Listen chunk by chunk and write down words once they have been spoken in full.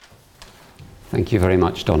Thank you very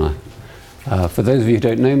much, Donna. For those of you who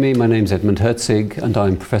don't know me, my name's Ed Herzig, and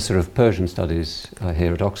I'm Professor of Persian Studies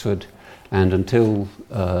here at Oxford. And until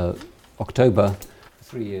October, for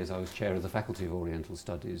 3 years, I was Chair of the Faculty of Oriental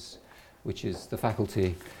Studies, which is the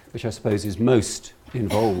faculty which I suppose is most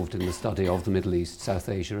involved in the study of the Middle East, South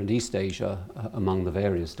Asia and East Asia among the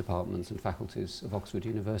various departments and faculties of Oxford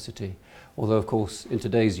University. Although, of course, in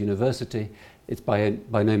today's university, it's by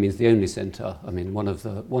no means the only centre. I mean, one of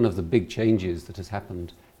the big changes that has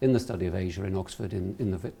happened in the study of Asia in Oxford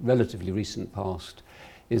in the relatively recent past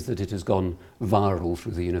is that it has gone viral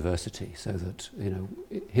through the university, so that, you know,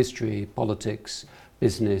 history, politics,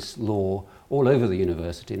 business, law, all over the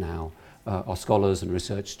university now are scholars and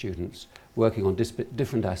research students working on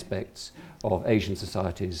different aspects of Asian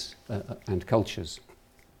societies and cultures.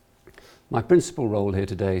 My principal role here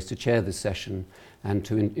today is to chair this session and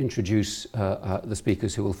to introduce the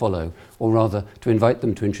speakers who will follow, or rather to invite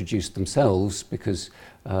them to introduce themselves, because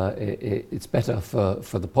it's better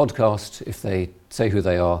for the podcast if they say who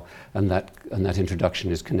they are and that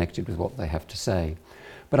introduction is connected with what they have to say.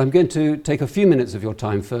 But I'm going to take a few minutes of your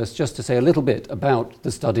time first just to say a little bit about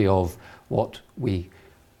the study of what we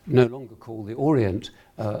no longer call the Orient,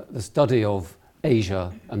 the study of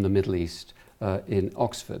Asia and the Middle East in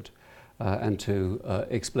Oxford, and to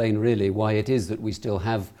explain really why it is that we still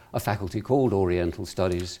have a faculty called Oriental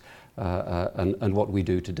Studies and what we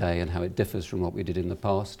do today and how it differs from what we did in the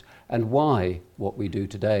past, and why what we do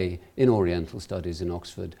today in Oriental Studies in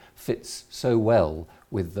Oxford fits so well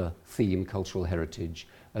with the theme cultural heritage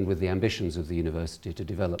and with the ambitions of the university to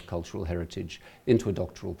develop cultural heritage into a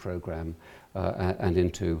doctoral programme and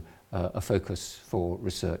into a focus for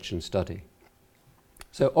research and study.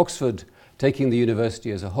 So Oxford, taking the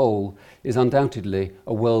university as a whole, is undoubtedly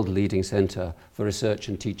a world-leading centre for research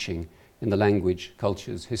and teaching in the language,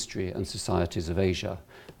 cultures, history and societies of Asia.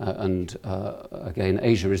 Again,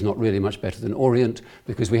 Asia is not really much better than Orient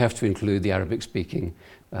because we have to include the Arabic-speaking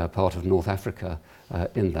part of North Africa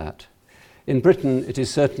in that. In Britain, it is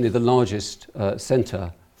certainly the largest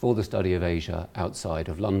centre for the study of Asia outside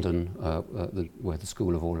of London, where the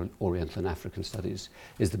School of Oriental and African Studies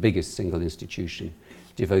is the biggest single institution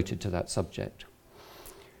devoted to that subject.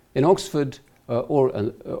 In Oxford,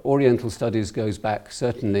 Oriental Studies goes back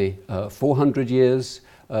certainly 400 years,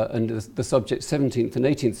 and the subject's 17th and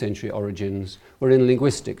 18th century origins were in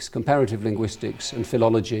linguistics, comparative linguistics and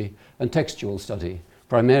philology and textual study,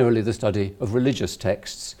 primarily the study of religious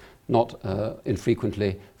texts, not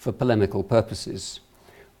infrequently for polemical purposes.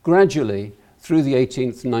 Gradually, through the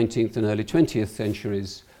 18th, 19th and early 20th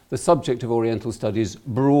centuries, the subject of Oriental Studies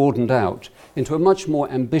broadened out into a much more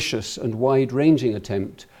ambitious and wide-ranging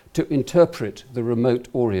attempt to interpret the remote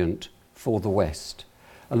Orient for the West.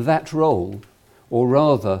 And that role, or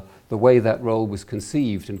rather the way that role was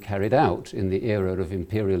conceived and carried out in the era of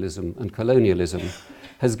imperialism and colonialism,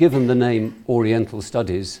 has given the name Oriental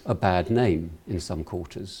Studies a bad name in some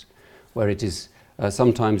quarters, where it is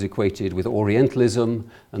sometimes equated with Orientalism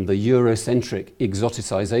and the Eurocentric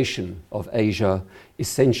exoticization of Asia,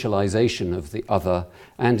 essentialization of the other,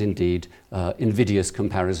 and indeed invidious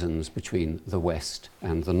comparisons between the West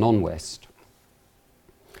and the non-West.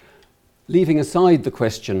 Leaving aside the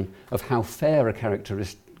question of how fair a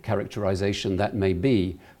characterization that may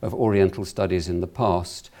be of Oriental Studies in the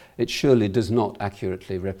past, it surely does not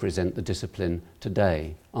accurately represent the discipline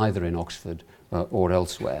today, either in Oxford or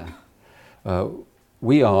elsewhere.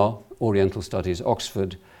 We are, Oriental Studies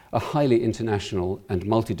Oxford, a highly international and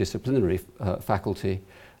multidisciplinary faculty,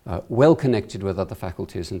 well connected with other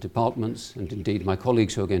faculties and departments, and indeed my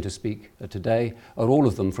colleagues who are going to speak today are all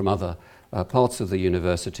of them from other parts of the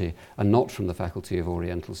university and not from the Faculty of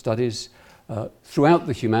Oriental Studies, throughout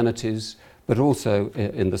the humanities, but also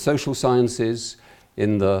in the social sciences,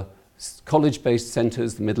 in the college-based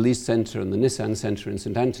centres, the Middle East Centre and the Nissan Centre in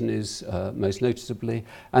St Antony's, most noticeably,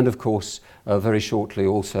 and of course, very shortly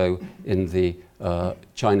also in the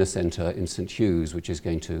China Centre in St Hugh's, which is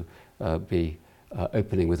going to be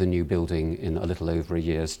opening with a new building in a little over a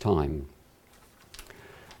year's time.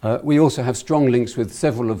 We also have strong links with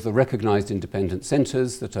several of the recognised independent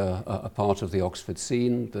centres that are a part of the Oxford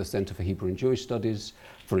scene, the Centre for Hebrew and Jewish Studies,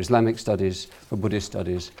 for Islamic Studies, for Buddhist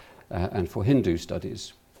Studies, and for Hindu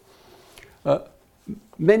Studies.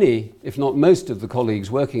 Many, if not most, of the colleagues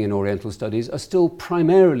working in Oriental Studies are still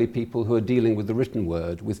primarily people who are dealing with the written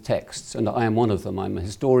word, with texts, and I am one of them. I'm a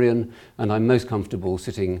historian, and I'm most comfortable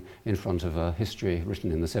sitting in front of a history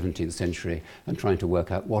written in the 17th century and trying to work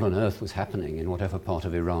out what on earth was happening in whatever part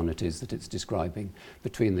of Iran it is that it's describing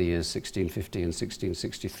between the years 1650 and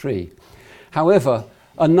 1663. However,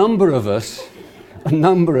 a number of us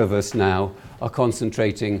now are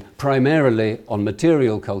concentrating primarily on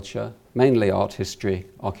material culture, mainly art history,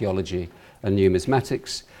 archaeology and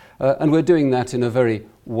numismatics. And we're doing that in a very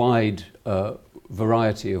wide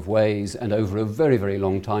variety of ways and over a very, very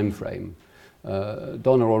long time frame.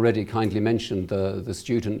 Donna already kindly mentioned the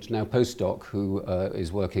student, now postdoc, who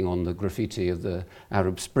is working on the graffiti of the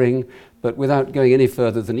Arab Spring. But without going any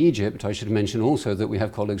further than Egypt, I should mention also that we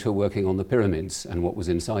have colleagues who are working on the pyramids and what was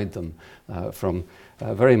inside them from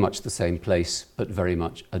very much the same place, but very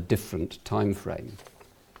much a different time frame.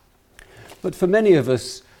 But for many of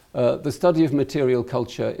us, the study of material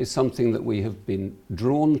culture is something that we have been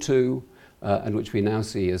drawn to and which we now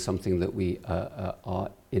see as something that we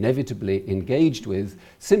are inevitably engaged with,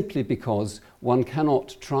 simply because one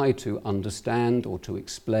cannot try to understand or to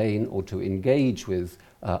explain or to engage with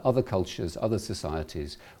other cultures, other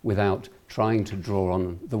societies, without trying to draw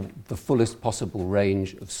on the fullest possible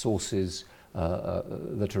range of sources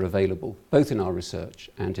that are available, both in our research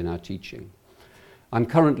and in our teaching. I'm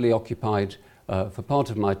currently occupied for part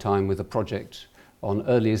of my time with a project on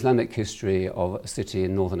early Islamic history of a city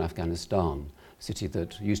in northern Afghanistan, a city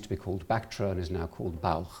that used to be called Bactra and is now called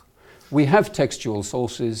Balkh. We have textual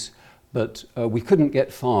sources, but we couldn't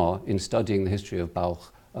get far in studying the history of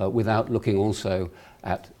Balkh without looking also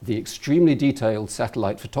at the extremely detailed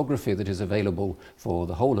satellite photography that is available for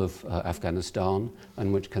the whole of Afghanistan,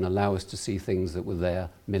 and which can allow us to see things that were there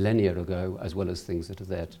millennia ago as well as things that are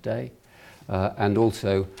there today. And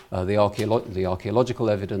also the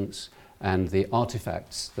archaeological evidence and the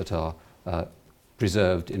artifacts that are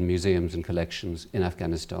preserved in museums and collections in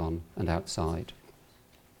Afghanistan and outside.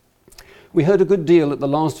 We heard a good deal at the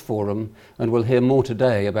last forum, and we'll hear more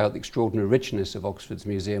today about the extraordinary richness of Oxford's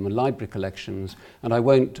museum and library collections, and I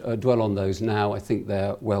won't dwell on those now. I think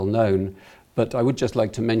they're well known. But I would just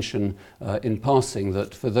like to mention in passing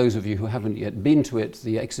that for those of you who haven't yet been to it,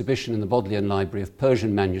 the exhibition in the Bodleian Library of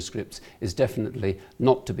Persian manuscripts is definitely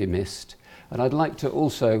not to be missed. And I'd like to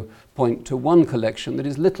also point to one collection that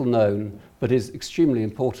is little known but is extremely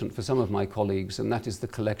important for some of my colleagues, and that is the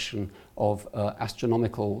collection of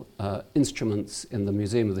astronomical instruments in the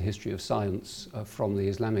Museum of the History of Science from the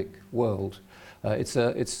Islamic world.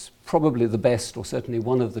 It's probably the best, or certainly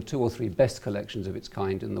one of the 2 or 3 best collections of its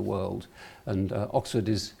kind in the world. And Oxford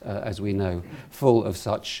is, as we know, full of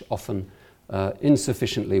such often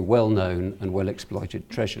insufficiently well-known and well-exploited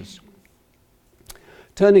treasures.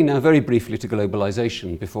 Turning now very briefly to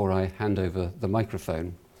globalisation before I hand over the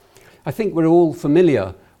microphone. I think we're all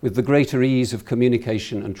familiar with the greater ease of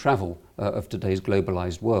communication and travel of today's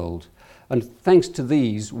globalised world. And thanks to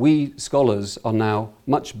these, we scholars are now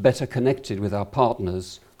much better connected with our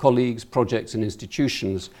partners, colleagues, projects and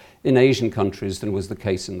institutions in Asian countries than was the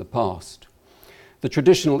case in the past. The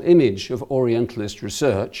traditional image of Orientalist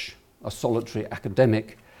research, a solitary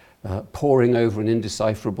academic poring over an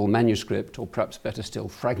indecipherable manuscript, or perhaps better still,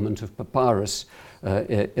 fragment of papyrus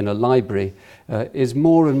in a library, is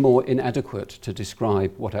more and more inadequate to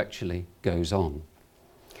describe what actually goes on.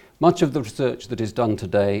 Much of the research that is done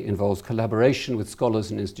today involves collaboration with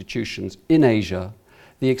scholars and institutions in Asia,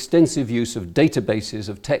 the extensive use of databases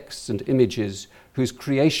of texts and images whose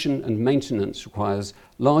creation and maintenance requires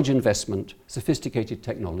large investment, sophisticated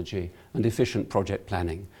technology and efficient project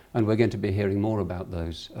planning. And we're going to be hearing more about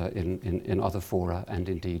those in other fora, and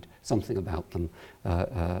indeed something about them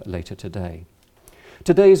later today.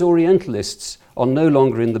 Today's Orientalists are no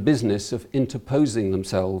longer in the business of interposing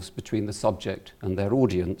themselves between the subject and their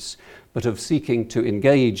audience, but of seeking to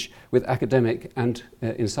engage with academic and,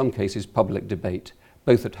 in some cases, public debate,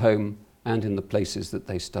 both at home and in the places that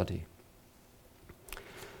they study.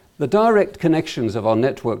 The direct connections of our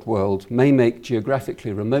networked world may make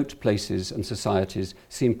geographically remote places and societies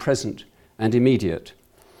seem present and immediate,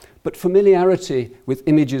 but familiarity with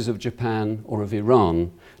images of Japan or of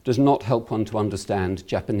Iran does not help one to understand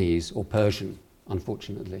Japanese or Persian,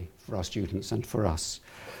 unfortunately, for our students and for us.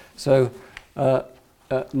 So,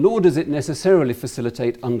 nor does it necessarily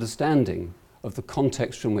facilitate understanding of the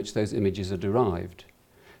context from which those images are derived.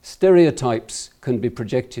 Stereotypes can be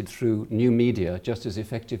projected through new media just as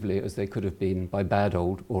effectively as they could have been by bad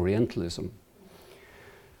old Orientalism.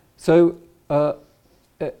 So,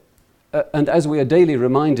 and as we are daily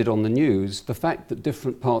reminded on the news, the fact that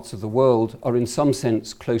different parts of the world are in some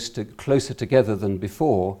sense closer together than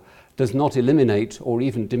before does not eliminate or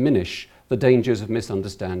even diminish the dangers of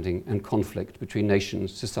misunderstanding and conflict between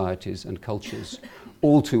nations, societies and cultures,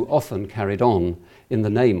 all too often carried on in the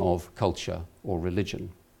name of culture or religion.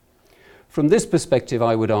 From this perspective,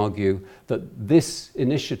 I would argue that this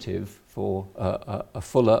initiative for a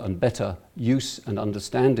fuller and better use and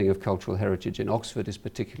understanding of cultural heritage in Oxford is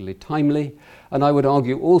particularly timely, and I would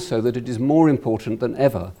argue also that it is more important than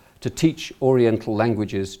ever to teach Oriental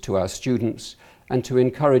languages to our students and to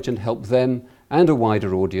encourage and help them and a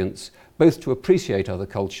wider audience both to appreciate other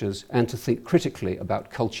cultures and to think critically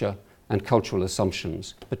about culture and cultural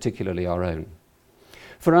assumptions, particularly our own.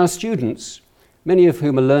 For our students, many of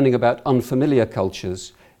whom are learning about unfamiliar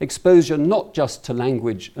cultures, exposure not just to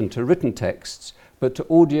language and to written texts, but to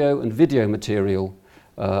audio and video material,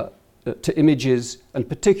 to images, and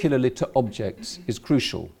particularly to objects is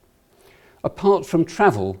crucial. Apart from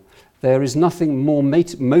travel, there is nothing more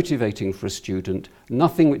motivating for a student,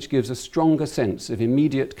 nothing which gives a stronger sense of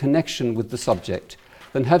immediate connection with the subject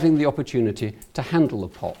than having the opportunity to handle a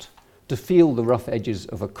pot, to feel the rough edges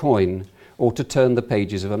of a coin, or to turn the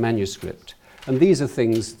pages of a manuscript. And these are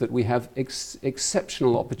things that we have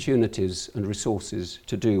exceptional opportunities and resources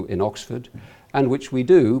to do in Oxford, and which we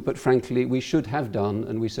do, but frankly we should have done,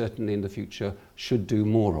 and we certainly in the future should do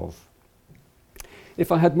more of.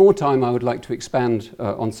 If I had more time, I would like to expand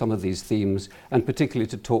on some of these themes, and particularly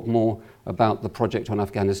to talk more about the project on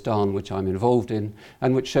Afghanistan, which I'm involved in,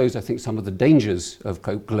 and which shows, I think, some of the dangers of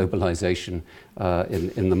globalisation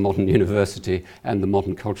in the modern university and the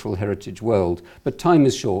modern cultural heritage world. But time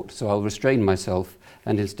is short, so I'll restrain myself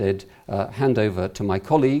and instead hand over to my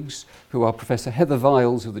colleagues, who are Professor Heather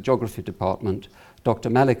Viles of the Geography Department, Dr.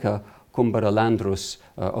 Malika Kumbara-Landrus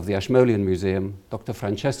of the Ashmolean Museum, Dr.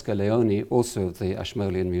 Francesca Leoni, also of the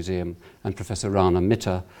Ashmolean Museum, and Professor Rana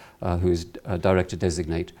Mitter, who is Director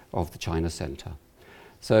Designate of the China Centre.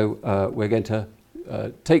 So we're going to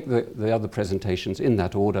take the other presentations in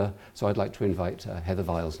that order, so I'd like to invite Heather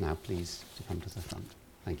Viles now, please, to come to the front.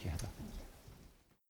 Thank you, Heather.